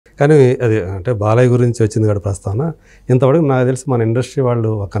కానీ అది అంటే బాలయ్య గురించి వచ్చింది కూడా ప్రస్తావన. ఇంతవరకు నాకు తెలిసి మన ఇండస్ట్రీ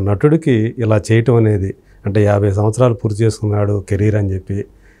వాళ్ళు ఒక నటుడికి ఇలా చేయటం అనేది అంటే 50 సంవత్సరాలు పూర్తి చేసుకున్నాడు కెరీర్ అని చెప్పి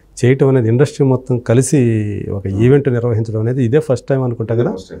చేయటం అనేది ఇండస్ట్రీ మొత్తం కలిసి ఒక ఈవెంట్ నిర్వహించడం అనేది ఇదే ఫస్ట్ టైం అనుకుంటా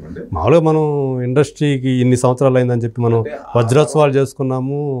కదా. మామూలుగా మనం ఇండస్ట్రీకి ఇన్ని సంవత్సరాలు అయిందని చెప్పి మనం వజ్రోత్సవాలు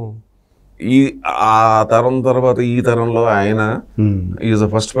చేసుకున్నాము. ఆ తరం తర్వాత ఈ తరంలో ఆయన is the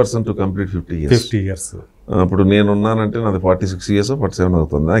first person to complete 50 years. ఇప్పుడు నేనున్నానంటే నాది 46 years 47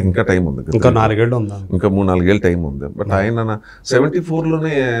 అవుతుంది. నాకు ఇంకా టైం ఉంది, ఇంకా 4 ఏళ్ళు ఉంది, ఇంకా 3-4 ఏళ్ళు టైం ఉంది. బట్ ఆయన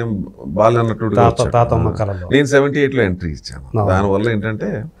 74లోనే బాల నటుడు, నేను 78లో ఎంట్రీ ఇచ్చాను. దానివల్ల ఏంటంటే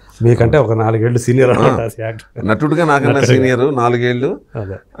మీకంటే ఒక 4 ఏళ్ళు సీనియర్ నటుడుగా, నాకన్నా సీనియర్ 4 ఏళ్ళు,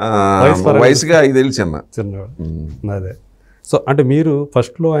 వయసుగా 5 ఏళ్ళు చిన్న. అదే. సో అంటే మీరు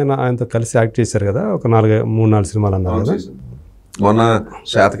ఫస్ట్లో ఆయనతో కలిసి యాక్ట్ చేశారు కదా, ఒక 3-4 సినిమాలు అన్నారు కదా. మొన్న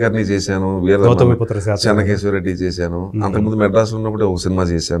శాతకర్ణి చేశాను, చెన్నకేశ్వర రెడ్డి చేశాను, అంతకుముందు మెడ్రాస్ ఉన్నప్పుడు ఒక సినిమా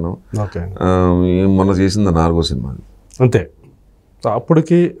చేశాను, మొన్న చేసింది 4వ సినిమా అంతే. సో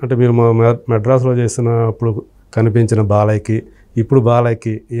అప్పటికి అంటే మీరు మెడ్రాస్లో చేసినప్పుడు కనిపించిన బాలయ్యకి ఇప్పుడు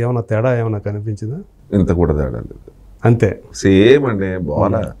బాలయ్యకి ఏమైనా తేడా ఏమైనా కనిపించిందా? ఇంత కూడా తేడా లేదు, అంతే సేమ్ అండి.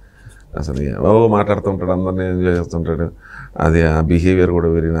 బాల అసలు ఏవో మాట్లాడుతుంటాడు, అందరినీ ఎంజాయ్ చేస్తుంటాడు, అది ఆ బిహేవియర్ కూడా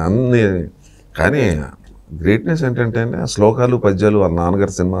వేరే అన్నీ. కానీ గ్రేట్నెస్ ఏంటంటే ఆ శ్లోకాలు పద్యాలు వాళ్ళ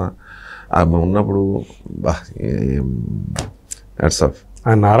నాన్నగారి సినిమా ఉన్నప్పుడు బా హ్యాట్స్ ఆఫ్.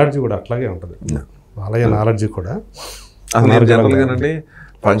 ఆ నాలెడ్జ్ కూడా అట్లాగే ఉంటుంది, బాలయ్య నాలెడ్జ్ కూడా. అసలు నేను జనరల్గానండి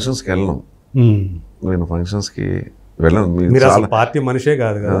ఫంక్షన్స్కి వెళ్ళను, నేను ఫంక్షన్స్కి వెళ్ళను. పార్టీ మనిషే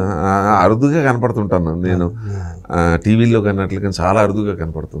కాదు కదా, అరుదుగా కనపడుతుంటాను నేను టీవీలో కన్నట్లు, కానీ చాలా అరుదుగా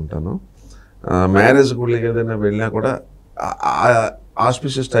కనపడుతుంటాను. మ్యారేజ్ కూడా ఏదైనా వెళ్ళినా కూడా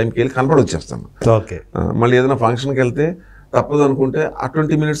ఆస్పిషియస్ టైంకి వెళ్ళి కనపడి వచ్చేస్తాను. ఓకే. మళ్ళీ ఏదైనా ఫంక్షన్కి వెళ్తే తప్పదు అనుకుంటే ఆ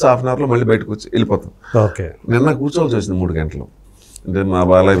 20 minutes హాఫ్ అన్ అవర్లో మళ్ళీ బయటకు వచ్చి వెళ్ళిపోతాం. ఓకే. నిన్న కూర్చోవాల్సి వచ్చింది 3 గంటలు. అంటే మా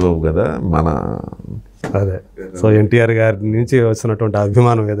బాలయ్య బాబు కదా, మన అదే. సో ఎన్టీఆర్ గారి నుంచి వచ్చినటువంటి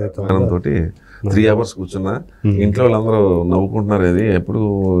అభిమానం ఏదైతే అభిమానంతో 3 hours కూర్చున్నా. ఇంట్లో వాళ్ళందరూ నవ్వుకుంటున్నారు, అది ఎప్పుడు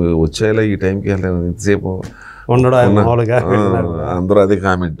వచ్చేలా ఈ టైంకి వెళ్ళాను, ఇంతసేపు అందరూ అదే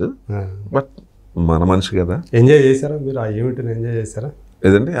కామెంట్. బట్ మన మనిషి కదా. ఎంజాయ్ చేశారా మీరు ఆ ఈవెంట్ని? ఎంజాయ్ చేశారా?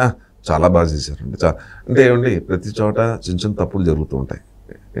 ఏదండి చాలా బాగా చేశారండి. అంటే ఏమండి ప్రతి చోట చిన్న చిన్న తప్పులు జరుగుతూ ఉంటాయి,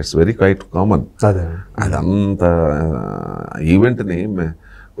 ఇట్స్ వెరీ క్వైట్ కామన్. అదంతా ఈవెంట్ని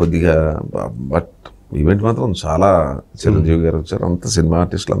కొద్దిగా, బట్ ఈవెంట్ మాత్రం చాలా, చిరంజీవి గారు వచ్చారు, అంత సినిమా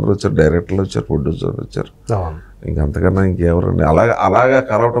ఆర్టిస్టులు అందరూ వచ్చారు, డైరెక్టర్లు వచ్చారు, ప్రొడ్యూసర్లు వచ్చారు, ఇంకంతకన్నా ఇంకెవరండి. అలాగా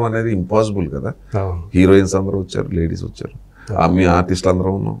కలవటం అనేది ఇంపాసిబుల్ కదా. హీరోయిన్స్ అందరూ వచ్చారు, లేడీస్ వచ్చారు, మీ ఆర్టిస్టులు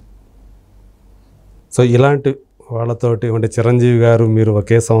అందరూ ఉన్నాం. సో ఇలాంటి వాళ్ళతోటి అంటే చిరంజీవి గారు మీరు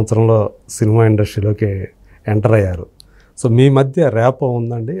ఒకే సంవత్సరంలో సినిమా ఇండస్ట్రీలోకి ఎంటర్ అయ్యారు. సో మీ మధ్య ర్యాప్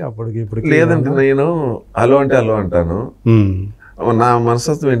ఉందండి అప్పటికి ఇప్పుడు? లేదండి, నేను హలో అంటే హలో అంటాను. నా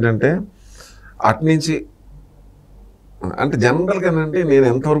మనస్తత్వం ఏంటంటే అట్నుంచి అంటే జనరల్గానంటే నేను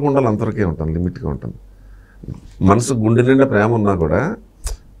ఎంతవరకు ఉండాలి అంతవరకే ఉంటాను, లిమిట్గా ఉంటాను. మనసు గుండె నిండా ప్రేమ ఉన్నా కూడా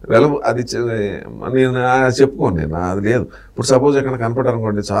అది నేను చెప్పుకోను, నేను అది లేదు. ఇప్పుడు సపోజ్ ఎక్కడ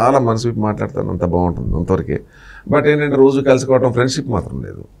కనపడాలనుకోండి, చాలా మనసు విప్పి మాట్లాడతాను, అంత బాగుంటుంది, అంతవరకే. బట్ ఏంటంటే రోజు కలుసుకోవడం ఫ్రెండ్షిప్ మాత్రం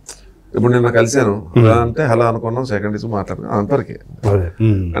లేదు. ఇప్పుడు నిన్న కలిశాను అంటే హలో అనుకున్నాం, సెకండ్ ఇస్ మాట్లాడుకున్నాం, అంతవరకే.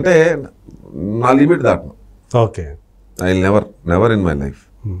 అంటే నా limit దాటను. Okay. I never in my life.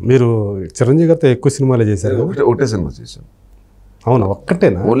 మీరు చిరంజీవి గారితో ఎక్కువ సినిమాలే చేశారు? ఒకటే సినిమా చేశాను. అవునా?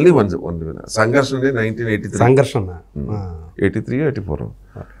 ఒక్కటేనా? ఓన్లీ వన్ సంఘర్షణ. 1983 సంఘర్షణ, 83, 84.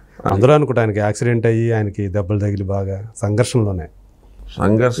 అందులో అనుకుంటా ఆయనకి యాక్సిడెంట్ అయ్యి ఆయనకి దెబ్బలు తగిలి బాగా. సంఘర్షణలోనే?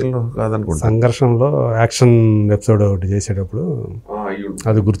 సంఘర్షణలో కాదనుకుంటా, సంఘర్షణలో యాక్షన్ ఎపిసోడ్ ఒకటి చేసేటప్పుడు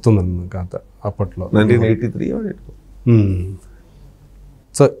అది గుర్తుందన్నమాట అప్పట్లో. 1983.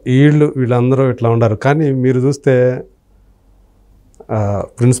 సో వీళ్ళందరూ ఇట్లా ఉన్నారు. కానీ మీరు చూస్తే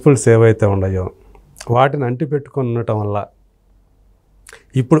ప్రిన్సిపల్స్ ఏవైతే ఉన్నాయో వాటిని అంటి పెట్టుకొని ఉండటం వల్ల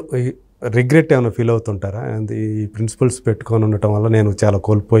ఇప్పుడు రిగ్రెట్ ఏమైనా ఫీల్ అవుతుంటారా? ఈ ప్రిన్సిపల్స్ పెట్టుకొని ఉండటం వల్ల నేను చాలా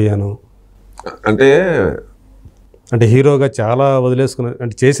కోల్పోయాను అంటే హీరోగా చాలా వదిలేసుకున్నారు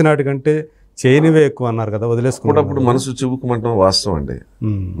అంటే చేసిన వాటికంటే చేయనివే ఎక్కువ అన్నారు కదా, వదిలేసుకున్నప్పుడు మనసు చివుకుమంటాం వాస్తవం అండి.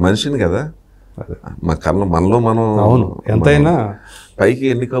 మనిషిని కదా, మనలో మనం. అవును, ఎంతైనా పైకి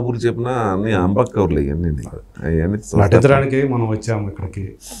ఎన్ని కబుర్లు చెప్పినా అన్ని అంబక్ కబుర్లు ఇవన్నీ నటించడానికి మనం వచ్చాము ఇక్కడికి.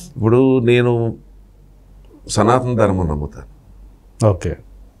 ఇప్పుడు నేను సనాతన ధర్మం నమ్ముతాను. ఓకే.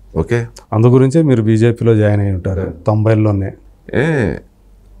 ఓకే. అందు గురించే మీరు బీజేపీలో జాయిన్ అయి ఉంటారు 90లోనే.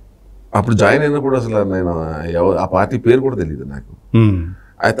 అప్పుడు జాయిన్ అయినప్పుడు అసలు నేను ఆ పార్టీ పేరు కూడా తెలియదు నాకు.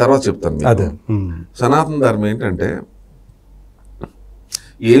 అది తర్వాత చెప్తాను. అదే సనాతన ధర్మం ఏంటంటే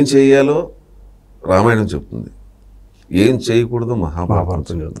ఏం చేయాలో రామాయణం చెప్తుంది, ఏం చేయకూడదు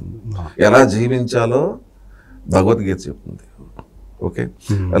మహాభారతం చెప్తుంది, ఎలా జీవించాలో భగవద్గీత చెప్తుంది. Okay,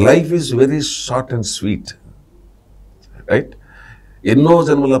 life is very short and sweet, right. ఎన్నో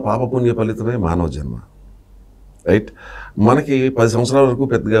జన్మల పాపపుణ్య ఫలితమే మానవ జన్మ, రైట్. మనకి 10 సంవత్సరాల వరకు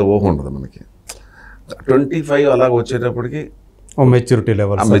పెద్దగా ఊహ ఉండదు. మనకి 25 అలాగ వచ్చేటప్పటికి మెచ్యూరిటీ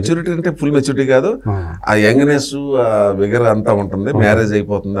లెవెల్, ఆ మెచ్యూరిటీ అంటే ఫుల్ మెచ్యూరిటీ కాదు, ఆ యంగ్నెస్, ఆ విగర్ అంతా ఉంటుంది. మ్యారేజ్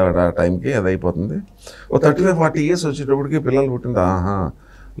అయిపోతుంది ఆ టైంకి, అది అయిపోతుంది. ఓ 35-40 ఇయర్స్ వచ్చేటప్పటికి పిల్లలు పుట్టింది, ఆహా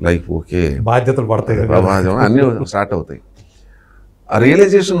లైఫ్ ఓకే, బాధ్యతలు పడతాయి, అన్నీ స్టార్ట్ అవుతాయి. ఆ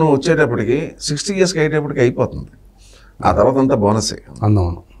రియలైజేషన్ వచ్చేటప్పటికి 60 ఇయర్స్కి అయ్యేటప్పటికి అయిపోతుంది. ఆ తర్వాత అంతా బోనసే.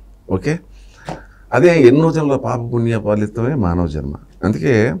 అవునవును. ఓకే, అదే ఎన్నో జన్మల పాప పుణ్య ఫలితమే మానవ జన్మ.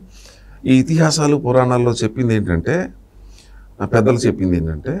 అందుకే ఈ ఇతిహాసాలు పురాణాల్లో చెప్పింది ఏంటంటే, పెద్దలు చెప్పింది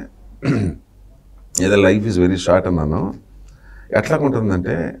ఏంటంటే, ఏదో లైఫ్ ఈజ్ వెరీ షార్ట్ అన్నాను. ఎట్లా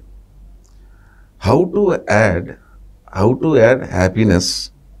ఉంటుందంటే, how to add happiness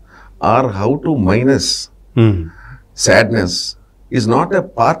are how to minus sadness is not a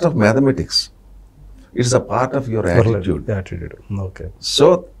part of mathematics, it's a part of your attitude. Okay, so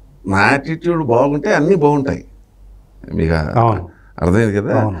నా యాటిట్యూడ్ బాగుంటే అన్నీ బాగుంటాయి. మీకు అర్థమైంది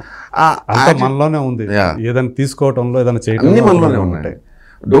కదా, మనలోనే ఉంది. ఏదైనా తీసుకోవటంలో, ఏదైనా చేయడం అన్ని మనలోనే ఉన్నాయి.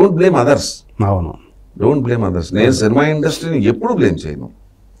 Don't blame others. అవును, డోంట్ బ్లేమ్ అదర్స్. నేను సినిమా ఇండస్ట్రీని ఎప్పుడు బ్లేమ్ చేయను.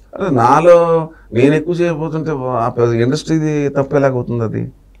 అదే నాలో నేను ఎక్కువ చేయబోతుంటే ఇండస్ట్రీది తప్పేలాగవుతుంది అది.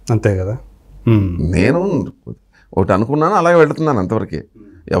 అంతే కదా. నేను ఒకటి అనుకున్నాను, అలాగే వెళుతున్నాను అంతవరకే.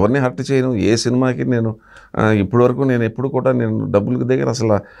 ఎవరిని హర్ట్ చేయను. ఏ సినిమాకి నేను ఇప్పటి వరకు నేను ఎప్పుడు కూడా నేను డబ్బుల దగ్గర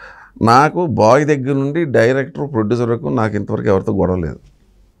అసలు నాకు బాయ్ దగ్గర నుండి డైరెక్టర్, ప్రొడ్యూసర్ వరకు నాకు ఇంతవరకు ఎవరితో గొడవ లేదు.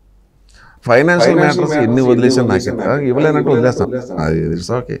 ఫైనాన్షియల్ మ్యాటర్స్ ఎన్ని వదిలేసాను, నాకు ఇవ్వలేనంటే వదిలేస్తాను, అది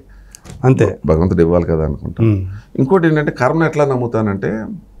ఇట్స్ ఓకే, అంతే, భగవంతుడు ఇవ్వాలి కదా అనుకుంటాను. ఇంకోటి ఏంటంటే, కర్మ ఎట్లా నమ్ముతానంటే,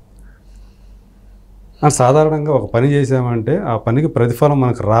 సాధారణంగా ఒక పని చేసామంటే ఆ పనికి ప్రతిఫలం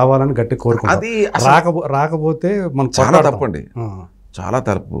మనకు రావాలని గట్టి కోరుకుంటాం. అది రాకపోతే మనకు చాలా తప్పండి, చాలా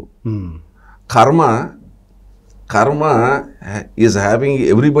తప్పు. కర్మ ఈజ్ హ్యావింగ్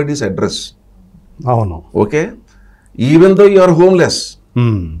ఎవ్రీబడీస్ అడ్రస్. అవును, okay, even though you are homeless.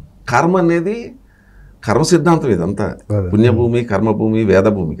 కర్మ అనేది కర్మ సిద్ధాంతం ఇదంతా. పుణ్యభూమి, కర్మభూమి,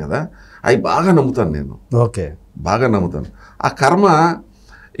 వేదభూమి కదా, అవి బాగా నమ్ముతాను నేను. ఓకే, బాగా నమ్ముతాను. ఆ కర్మ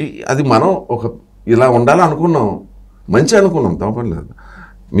అది మనం ఒక ఇలా ఉండాలి అనుకున్నాం, మంచి అనుకున్నాం, తప్పని లేదు.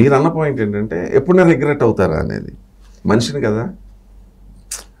 మీరు అన్న పాయింట్ ఏంటంటే, ఎప్పుడైనా రిగ్రెట్ అవుతారా అనేది. మనిషిని కదా,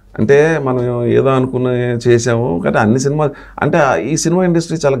 అంటే మనం ఏదో అనుకున్న చేసాము. కానీ అన్ని సినిమా అంటే ఈ సినిమా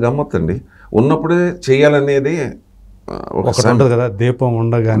ఇండస్ట్రీ చాలా గమ్మత్తండి. ఉన్నప్పుడే చేయాలనేది ఒకటి ఉంటుంది కదా, దీపం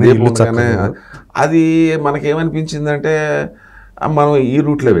ఉండగానే అది మనకేమనిపించిందంటే, మనం ఈ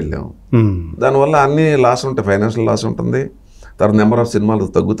రూట్లో వెళ్ళాము, దానివల్ల అన్ని లాస్ ఉంటాయి. ఫైనాన్షియల్ లాస్ ఉంటుంది, తర్వాత నెంబర్ ఆఫ్ సినిమాలు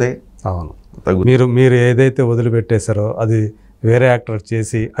తగ్గుతాయి. అవును, మీరు ఏదైతే వదిలిపెట్టేశారో అది వేరే యాక్టర్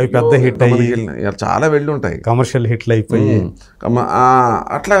చేసి అవి పెద్ద హిట్ అయ్యి చాలా వెళ్ళి ఉంటాయి, కమర్షియల్ హిట్లు అయిపోయి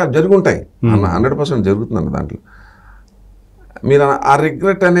అట్లా జరుగుంటాయి. 100% జరుగుతుందండి దాంట్లో. మీరు ఆ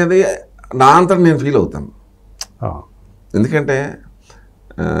రిగ్రెట్ అనేది నా అంతటా నేను ఫీల్ అవుతాను. ఎందుకంటే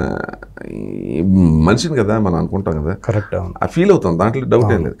మనిషిని కదా మనం అనుకుంటాం కదా, కరెక్ట్, ఆ ఫీల్ అవుతాం, దాంట్లో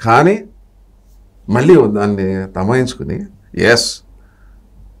డౌట్ ఏం లేదు. కానీ మళ్ళీ దాన్ని తమాయించుకుని, yes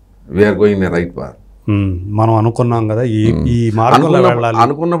we are going a right path, మనం అనుకున్నాం కదా ఈ మార్గంలో వెళ్ళాలి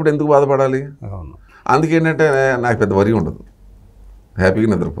అనుకున్నప్పుడు ఎందుకు బాధపడాలి. అందుకేంటంటే నాకు పెద్ద వరి ఉండదు, హ్యాపీగా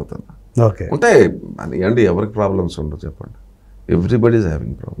నిద్రపోతాను. ఓకే, ఉంటాయి అండి, ఎవరికి ప్రాబ్లమ్స్ ఉండవు చెప్పండి, ఎవ్రీబడి ఈజ్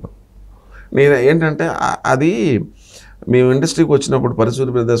హ్యావింగ్ ప్రాబ్లమ్. నేను ఏంటంటే అది మేము ఇండస్ట్రీకి వచ్చినప్పుడు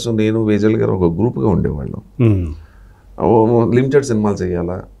పరిశుద్ధ బ్రదర్స్, నేను, వేజల్ గారు ఒక గ్రూప్గా ఉండేవాళ్ళం. లిమిటెడ్ సినిమాలు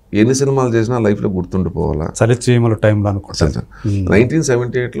చేయాలా, ఎన్ని సినిమాలు చేసినా లైఫ్లో గుర్తుండిపోవాలా, చలిచీమల టైంలో అనుకుంటాను.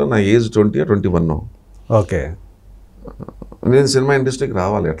 1978లో నా ఏజ్ 21. ఓకే, నేను సినిమా ఇండస్ట్రీకి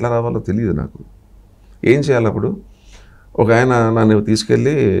రావాలి, ఎట్లా రావాలో తెలియదు నాకు, ఏం చేయాలి. అప్పుడు ఒక ఆయన నన్ను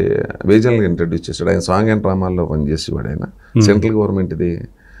తీసుకెళ్ళి వేజల్ని ఇంట్రడ్యూస్ చేశాడు. ఆయన సాంగ్ అండ్ డ్రామాల్లో పనిచేసేవాడు. ఆయన సెంట్రల్ గవర్నమెంట్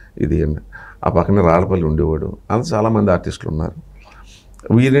ఇది అండి. ఆ పక్కనే రాళ్ళపల్లి ఉండేవాడు. అంత చాలామంది ఆర్టిస్టులు ఉన్నారు.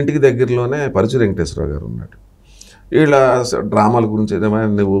 వీరింటికి దగ్గరలోనే పరుచు వెంకటేశ్వరరావు గారు ఉన్నాడు. వీళ్ళ డ్రామాల గురించి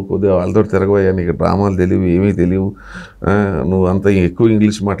నువ్వు కొద్దిగా వాళ్ళతో తిరగబోయా, నీకు డ్రామాలు తెలియవు, ఏమీ తెలియవు, నువ్వు అంత ఎక్కువ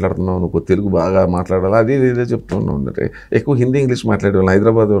ఇంగ్లీష్ మాట్లాడుతున్నావు, నువ్వు తెలుగు బాగా మాట్లాడాలి, అది ఇదే చెప్తున్నావు. అంటే ఎక్కువ హిందీ ఇంగ్లీష్ మాట్లాడేవాళ్ళం,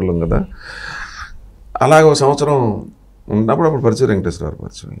 హైదరాబాద్ వాళ్ళం కదా. అలాగే ఒక సంవత్సరం ఉన్నప్పుడు అప్పుడు పరుచు వెంకటేశ్వరరావు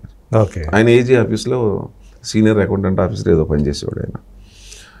పరిచయం అయ్యారు. ఓకే, ఆయన ఏజీ ఆఫీస్లో సీనియర్ అకౌంటెంట్ ఆఫీస్లో ఏదో పనిచేసేవాడు. ఆయన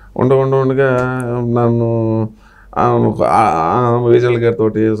ఉండగా నన్ను వేజల్ గారితో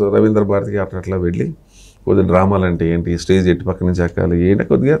రవీంద్ర భారతికి అట్లా వెళ్ళి కొద్దిగా డ్రామాలు అంటే ఏంటి, స్టేజ్ ఎట్టి పక్క నుంచి ఎక్కాలి ఏంటి,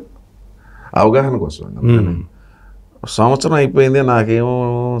 కొద్దిగా అవగాహన కోసం. సంవత్సరం అయిపోయింది, నాకేమో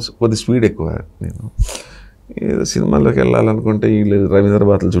కొద్ది స్పీడ్ ఎక్కువ. నేను ఏదో సినిమాల్లోకి వెళ్ళాలనుకుంటే వీళ్ళు రవీంద్ర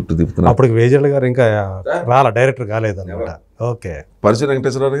భారతుల చుట్టూ తిప్పుతున్నారు. అప్పుడు వేజల్ గారు ఇంకా డైరెక్టర్ కాలేదన్నమాట. ఓకే. పరచూరి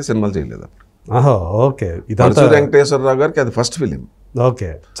వెంకటేశ్వరరావు గారికి సినిమాలు చేయలేదు అప్పుడు. ఓకే. పరచూరి వెంకటేశ్వరరావు గారికి అది ఫస్ట్ ఫిలిం. ఓకే.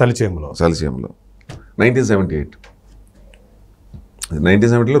 చలిచేములో 1978.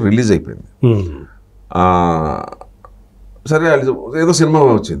 1970లో రిలీజ్ అయిపోయింది. సరే ఏదో సినిమా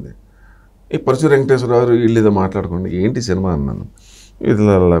వచ్చింది. ఈ పరచూరి వెంకటేశ్వరరావు వీళ్ళు ఏదో మాట్లాడుకోండి, ఏంటి సినిమా అన్నాను. ఇది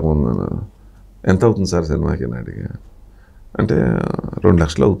అలాగ ఉన్నాను. ఎంత అవుతుంది సార్ సినిమాకి అని అడిగా. అంటే 2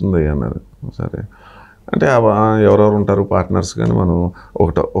 లక్షలు అవుతుంది అన్నారు. సరే అంటే ఎవరెవరు ఉంటారు పార్ట్నర్స్, కానీ మనం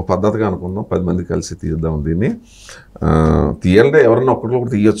ఒక పద్ధతిగా అనుకుందాం, 10 మంది కలిసి తీద్దాం దీన్ని. తీయాలంటే ఎవరన్నా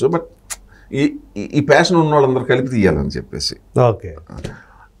ఒక్కటి తీయొచ్చు, బట్ ఈ ప్యాషన్ ఉన్న వాళ్ళందరూ కలిపి తీయాలని చెప్పేసి. ఓకే.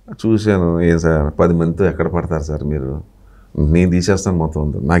 చూశాను. ఏం సార్ 10 మందితో ఎక్కడ పడతారు సార్ మీరు, నేను తీసేస్తాను మొత్తం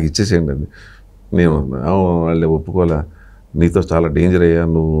అంతా, నాకు ఇచ్చేసేయండి అది. నేను వాళ్ళు ఒప్పుకోలే, నీతో చాలా డేంజర్ అయ్యా,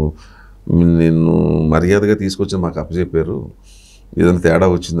 నిన్ను మర్యాదగా తీసుకొచ్చి మాకు అప్పచెప్పారు, ఏదైనా తేడా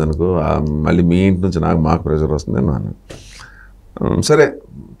వచ్చిందనుకో మళ్ళీ మీ ఇంటి నుంచి మాకు ప్రెషర్ వస్తుంది అన్నాను. సరే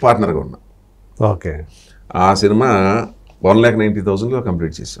పార్ట్నర్గా ఉన్నా. ఓకే. ఆ సినిమా 1,90,000లో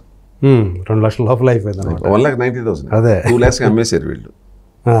కంప్లీట్ చేసాం. 2 లక్షల లోపల అయిపోయింది. 1,90,000. అదే 2 lakhs అమ్మేశారు వీళ్ళు.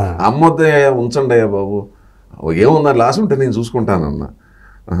 అమ్మొద్దయ్యా ఉంచండి అయ్యా బాబు, ఏమున్నా లాస్ ఉంటే నేను చూసుకుంటానన్నా.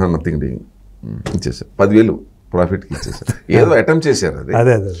 నథింగ్ డూయింగ్ ఇచ్చేసారు. 10,000 ప్రాఫిట్కి ఇచ్చేసారు. ఏదో అటెంప్ట్ చేశారు. అది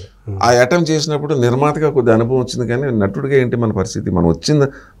ఆ అటెంప్ట్ చేసినప్పుడు నిర్మాతగా కొద్ది అనుభవం వచ్చింది, కానీ నటుడిగా ఏంటి మన పరిస్థితి, మనం వచ్చిన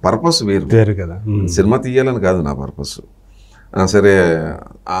పర్పస్ వేరు కదా. సినిమా తీయాలని కాదు నా పర్పస్. సరే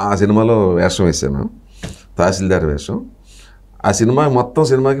ఆ సినిమాలో వేషం వేసాను, తహసీల్దార్ వేషం. ఆ సినిమా మొత్తం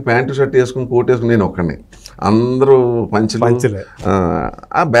సినిమాకి ప్యాంటు షర్ట్ వేసుకుని కోట్ వేసుకుని నేను ఒక్కడిని, అందరూ పంచులే.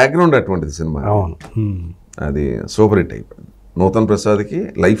 ఆ బ్యాక్గ్రౌండ్ అటువంటిది సినిమా. అది సూపర్ హిట్ అయిపోయింది. నూతన్ ప్రసాద్కి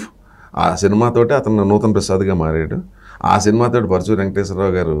లైఫ్. ఆ సినిమాతోటి అతను నూతన్ ప్రసాద్గా మారాడు. ఆ సినిమాతోటి పరచూరి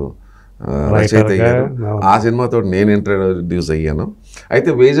వెంకటేశ్వరరావు గారు రచయిత అయ్యారు. ఆ సినిమాతో నేను ఇంట్రడ్యూస్ అయ్యాను. అయితే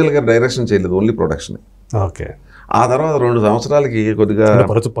వేజల్ గారు డైరెక్షన్ చేయలేదు, ఓన్లీ ప్రొడక్షన్. ఓకే. ఆ తర్వాత 2 సంవత్సరాలకి కొద్దిగా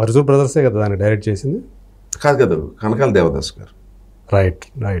పరచూరి బ్రదర్సే కదా దాన్ని డైరెక్ట్ చేసింది. కాదు కదా, కనకాల దేవదాస్ గారు. రైట్.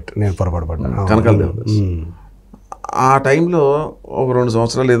 నేను పొరపాటు పడ్డాను. కనకాల దేవదాస్. ఆ టైంలో ఒక 2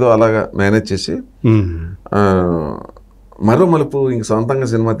 సంవత్సరాలు ఏదో అలాగా మేనేజ్ చేసి మరో మలుపు ఇంక సొంతంగా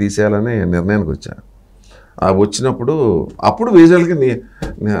సినిమా తీసేయాలని నిర్ణయానికి వచ్చాను. వచ్చినప్పుడు అప్పుడు వేజల్కి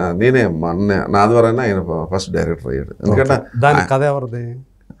నేనే నా ద్వారానే ఆయన ఫస్ట్ డైరెక్టర్ అయ్యాడు. ఎందుకంటే దాని కథ ఎవరిది?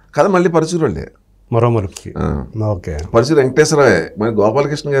 కథ మళ్ళీ పరచూరు వాళ్ళే. మరో మలుపుకి. ఓకే. పరచూరు వెంకటేశ్వరరావు, మరి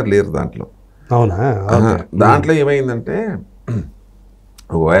గోపాలకృష్ణ గారు లేరు దాంట్లో. అవునా? దాంట్లో ఏమైందంటే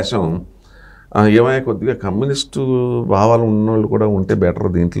ఒక వేషం ఏమైనా కొద్దిగా కమ్యూనిస్టు భావాలు ఉన్నవాళ్ళు కూడా ఉంటే బెటర్.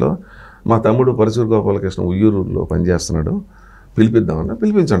 దీంట్లో మా తమ్ముడు పరచూరు గోపాలకృష్ణ ఉయ్యూరులో పనిచేస్తున్నాడు, పిలిపిద్దామన్నా.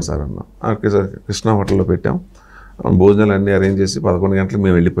 పిలిపించండి సార్ అన్నా. కృష్ణ హోటల్లో పెట్టాం. భోజనాలు అన్నీ అరేంజ్ చేసి 11 గంటలకు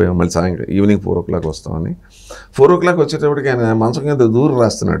మేము వెళ్ళిపోయాం. మళ్ళీ సాయంత్రం ఈవినింగ్ 4 o'clock వస్తామని. 4 o'clock వచ్చేటప్పటికి ఆయన మంచం కింద దూరం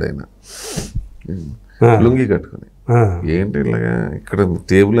రాస్తున్నాడు. ఆయన లుంగి కట్టుకుని. ఏంటి ఇలాగా ఇక్కడ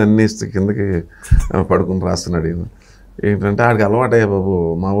టేబుల్ అన్నీ ఇస్తే కిందకి పడుకుని రాస్తున్నాడు. ఈయన ఏంటంటే ఆడికి అలవాటయ్యా బాబు,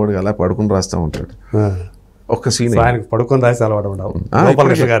 మా వాడికి అలా పడుకుని రాస్తూ ఉంటాడు. ఒక్క సీన్ పడుకొని రాసి అలవాటు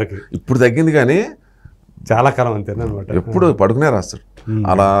గారికి ఇప్పుడు తగ్గింది, కానీ చాలా కాలం అంతేనమాట. ఎప్పుడు పడుకునే రాస్తాడు.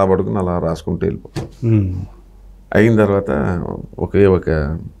 అలా పడుకుని అలా రాసుకుంటూ వెళ్ళిపోతాడు. అయిన తర్వాత ఒక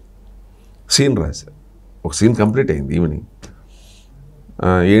సీన్ రాశారు. ఒక సీన్ కంప్లీట్ అయింది ఈవినింగ్.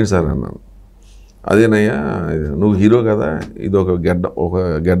 ఏంటి సార్ అన్నాను. అదేనయ్యా, నువ్వు హీరో కదా, ఇది ఒక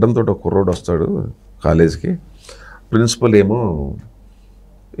గెడ్డంతో ఒక కుర్రోడు వస్తాడు కాలేజీకి. ప్రిన్సిపల్ ఏమో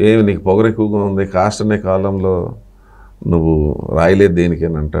ఏమి నీకు పొగరు ఎక్కువగా ఉంది, కాస్ట్ అనే కాలంలో నువ్వు రాయలేదు దేనికి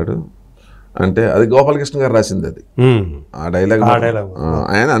అని అంటాడు. అంటే అది గోపాలకృష్ణ గారు రాసింది. అది ఆ డైలాగ్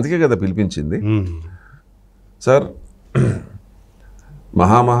ఆయన అందుకే కదా పిలిపించింది. సార్,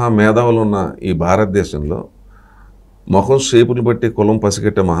 మహా మేధావులు ఉన్న ఈ భారతదేశంలో, ముఖం షేపుని బట్టి కులం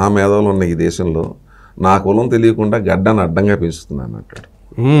పసిగట్టే మహామేధావులు ఉన్న ఈ దేశంలో నా కులం తెలియకుండా గడ్డాన్ని అడ్డంగా పెంచుతున్నాను అంటాడు.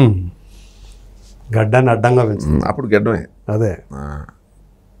 గడ్డాన్ని అడ్డంగా పెంచుతుంది. అప్పుడు గడ్డమే. అదే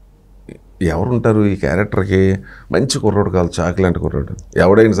ఎవరుంటారు ఈ క్యారెక్టర్కి? మంచి కుర్రోడు కాదు, చాకులాంటి కుర్రోడు.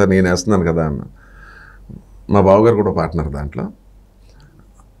 ఎవడైనా సార్ నేను వేస్తున్నాను కదా అన్న. మా బావగారు కూడా పార్ట్నర్ దాంట్లో.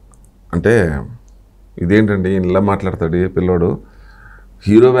 అంటే ఇదేంటండి ఇలా మాట్లాడతాడు ఈ పిల్లోడు,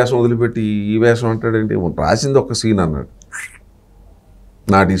 హీరో వేషం వదిలిపెట్టి ఈ వేషం అంటాడేంటి, రాసింది ఒక సీన్ అన్నాడు.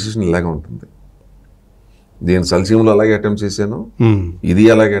 నా డిసిషన్ ఇలాగే ఉంటుంది. నేను సల్సీములో అలాగే అటెంప్ట్ చేశాను, ఇది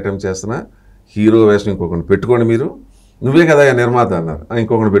అలాగే అటెంప్ట్ చేస్తున్నా. హీరో వేషం ఇంకొకటి పెట్టుకోండి, మీరు నువ్వే కదా నిర్మాత అన్నారు.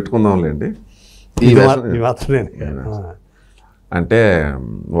 ఇంకొకటి పెట్టుకుందాంలేండి ఈ వేషం అంటే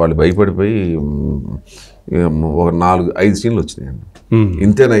వాళ్ళు భయపడిపోయి ఒక 4-5 సీన్లు వచ్చినాయండి.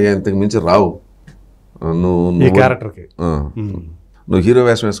 ఇంతేనయ్యా, ఇంతకు మించి రావు, నువ్వు హీరో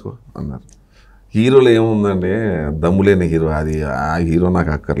వేషం వేసుకో అన్నారు. హీరోలో ఏముందండి, దమ్ములేని హీరో, అది ఆ హీరో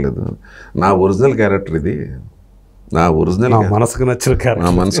నాకు అక్కర్లేదు. నా ఒరిజినల్ క్యారెక్టర్ ఇది, నా ఒరిజినల్ మనసుకు నచ్చిన నా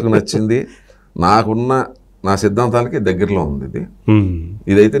క్యారెక్టర్. మనసుకు నచ్చింది, నాకున్న నా సిద్ధాంతానికి దగ్గరలో ఉంది ఇది.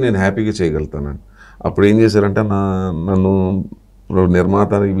 ఇదైతే నేను హ్యాపీగా చేయగలుగుతానండి. అప్పుడు ఏం చేశారంటే నన్ను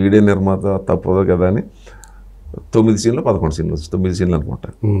నిర్మాత, వీడియో నిర్మాత తప్పదు కదా అని 9 సీన్లు 11 సీన్లు 9 సీన్లు అనుకుంటా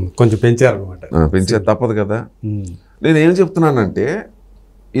కొంచెం పెంచారనమాట. పెంచారు, తప్పదు కదా. నేను ఏం చెప్తున్నానంటే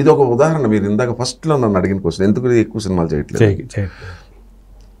ఇది ఒక ఉదాహరణ. మీరు ఇందాక ఫస్ట్లో నన్ను అడిగిన క్వశ్చన్, ఎందుకు ఎక్కువ సినిమాలు చేయట్లేదు.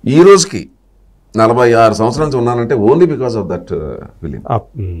 ఈ రోజుకి 46 సంవత్సరాల నుంచి ఉన్నానంటే only because of that film.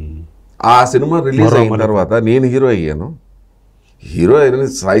 ఆ సినిమా రిలీజ్ అయిన తర్వాత నేను హీరో అయ్యాను. హీరో అయిన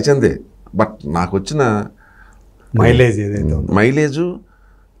సాయి చందే, బట్ నాకు వచ్చిన మైలేజు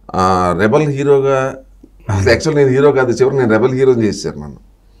రెబల్ హీరోగా, యాక్చువల్ నేను హీరో కాదు, చివరి నేను రెబల్ హీరోని చేశారు నన్ను.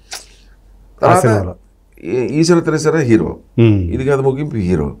 తర్వాత ఈశ్వర తెరేసరా హీరో, ఇది కాదు ముగింపు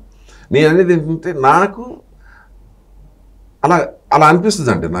హీరో. నేను అనేది ఏంటంటే నాకు అలా అలా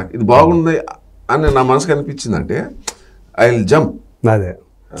అనిపిస్తుంది అంటే, నాకు ఇది బాగుంది అని నా మనసుకు అనిపించిందంటే ఐ విల్ జంప్. అదే,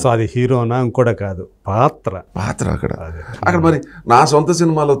 సో అది హీరోనా ఇంకోటి కాదు, పాత్ర అక్కడ మరి నా సొంత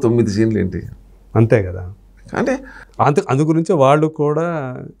సినిమాలో 9 సీన్లు ఏంటి, అంతే కదా. అంటే అందు గురించి వాళ్ళు కూడా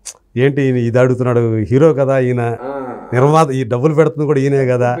ఏంటి ఇది అడుగుతున్నాడు, హీరో కదా ఈయన, నిర్మాత ఈ డబ్బులు పెడుతుంది కూడా ఈయనే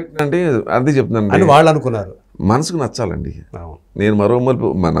కదా అంటే అదే చెప్తున్నాను అని వాళ్ళు అనుకున్నారు. మనసుకు నచ్చాలండి. నేను మరో మలుపు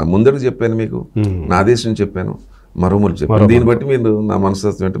మన ముందరకు చెప్పాను మీకు, నా దేశం చెప్పాను, మరో మలుపు చెప్పాను. దీన్ని బట్టి మీరు నా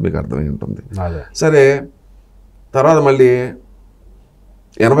మనస్తత్వం ఏంటో మీకు అర్థమై ఉంటుంది. సరే, తర్వాత మళ్ళీ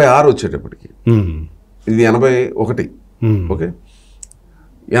 86 వచ్చేటప్పటికి, ఇది 81, ఓకే,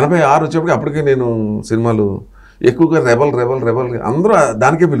 86 వచ్చేప్పటికి అప్పటికే నేను సినిమాలు ఎక్కువగా రెబల్ అందరూ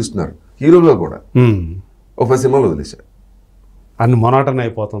దానికే పిలుస్తున్నారు, హీరోగా కూడా. ఒక 10 సినిమాలు వదిలేశారు. అన్ని మొనాటన్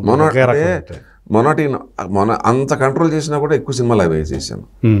అయిపోతుంది. అంత కంట్రోల్ చేసినా కూడా ఎక్కువ సినిమాలు అవి చేశాను.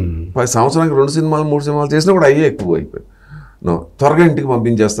 10 సంవత్సరానికి 2 సినిమాలు 3 సినిమాలు చేసినా కూడా అయ్యే ఎక్కువ అయిపోయాయి. త్వరగా ఇంటికి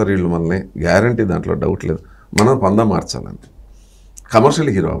పంపించేస్తారు వీళ్ళు మనల్ని, గ్యారంటీ, దాంట్లో డౌట్ లేదు. మనం పందా మార్చాలని,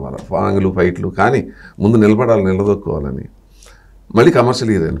 కమర్షియల్ హీరో అవ్వాలి, ఫాంగులు ఫైట్లు కానీ ముందు నిలబడాలి, నిలదొక్కోవాలని. మళ్ళీ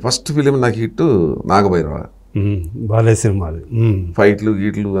కమర్షియల్ హీరో. ఫస్ట్ ఫిలిం నాకు హిట్ నాగభైరవ, బాలే సినిమాలు, ఫైట్లు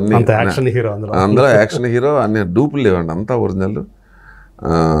గీట్లు అన్నీ, అందులో యాక్షన్ హీరో, అన్ని డూపులు లేవండి, అంతా ఒరిజినల్.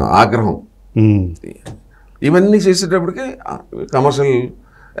 ఆగ్రహం, ఇవన్నీ చేసేటప్పటికి కమర్షియల్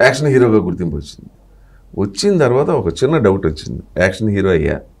యాక్షన్ హీరోగా గుర్తింపు వచ్చిన తర్వాత ఒక చిన్న డౌట్ వచ్చింది, యాక్షన్ హీరో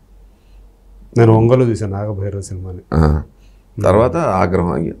అయ్యా. నేను ఒంగోలు చూసాను నాగభైరవ సినిమాని, తర్వాత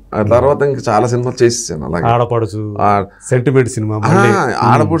ఆగ్రహం అయ్యా. ఆ తర్వాత ఇంకా చాలా సినిమాలు చేసేసాను. అలాగే ఆడపడుచు, సెంటిమెంట్ సినిమా,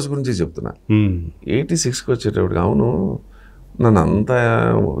 ఆడపడుచు గురించి చెప్తున్నా. 86కి వచ్చేటప్పటికి, అవును నన్ను అంతా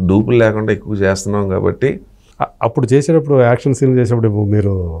డూపులు లేకుండా ఎక్కువ చేస్తున్నాం కాబట్టి. అప్పుడు చేసేటప్పుడు యాక్షన్ సీన్ చేసేటప్పుడు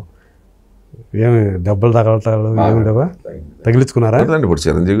మీరు ఏమి దెబ్బలు తగలటాలు ఏమి తగిలించుకున్నారా? ఇప్పుడు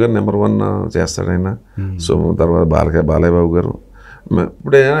చిరంజీవి గారు నెంబర్ 1 చేస్తాడైనా. సో తర్వాత బాలయ్య బాబు గారు.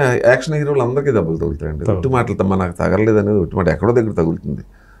 ఇప్పుడు యాక్షన్ హీరోలు అందరికీ దెబ్బలు తగులుతాయండి. ఒట్టి మాటలు మనకు తగలలేదు అనేది ఒట్టి మాట ఎక్కడో దగ్గర తగులుతుంది.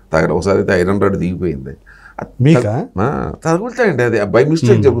 ఒకసారి అయితే ఐరన్ రాడ్ దిగిపోయింది, తగులుతాయండి. అది బై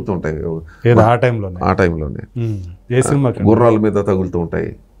మిస్టేక్ జరుగుతుంటాయి ఆ టైంలోనే. గుర్రాల మీద తగులుతూ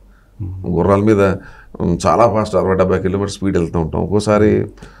ఉంటాయి. గుర్రాల మీద చాలా ఫాస్ట్ 60-70 కిలోమీటర్ స్పీడ్ వెళ్తూ ఉంటాం. ఒక్కోసారి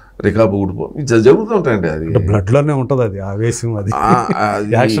రికాబు ఊడిపో జరుగుతూ ఉంటాయండి. అది బ్లడ్లోనే ఉంటుంది, అది ఆవేశం, అది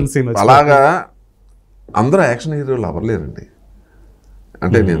యాక్షన్ సీన్. అలాగా అందరూ యాక్షన్ హీరోలు అవ్వలేరండి.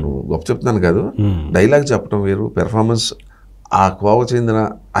 అంటే నేను గొప్ప చెప్తున్నాను కాదు, డైలాగ్ చెప్పడం వేరు, పెర్ఫార్మెన్స్ ఆ కోవ చెందిన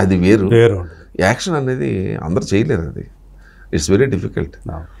అది వేరు. యాక్షన్ అనేది అందరూ చేయలేరు, అది ఇట్స్ వెరీ డిఫికల్ట్.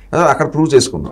 అక్కడ ప్రూవ్ చేసుకున్నాం.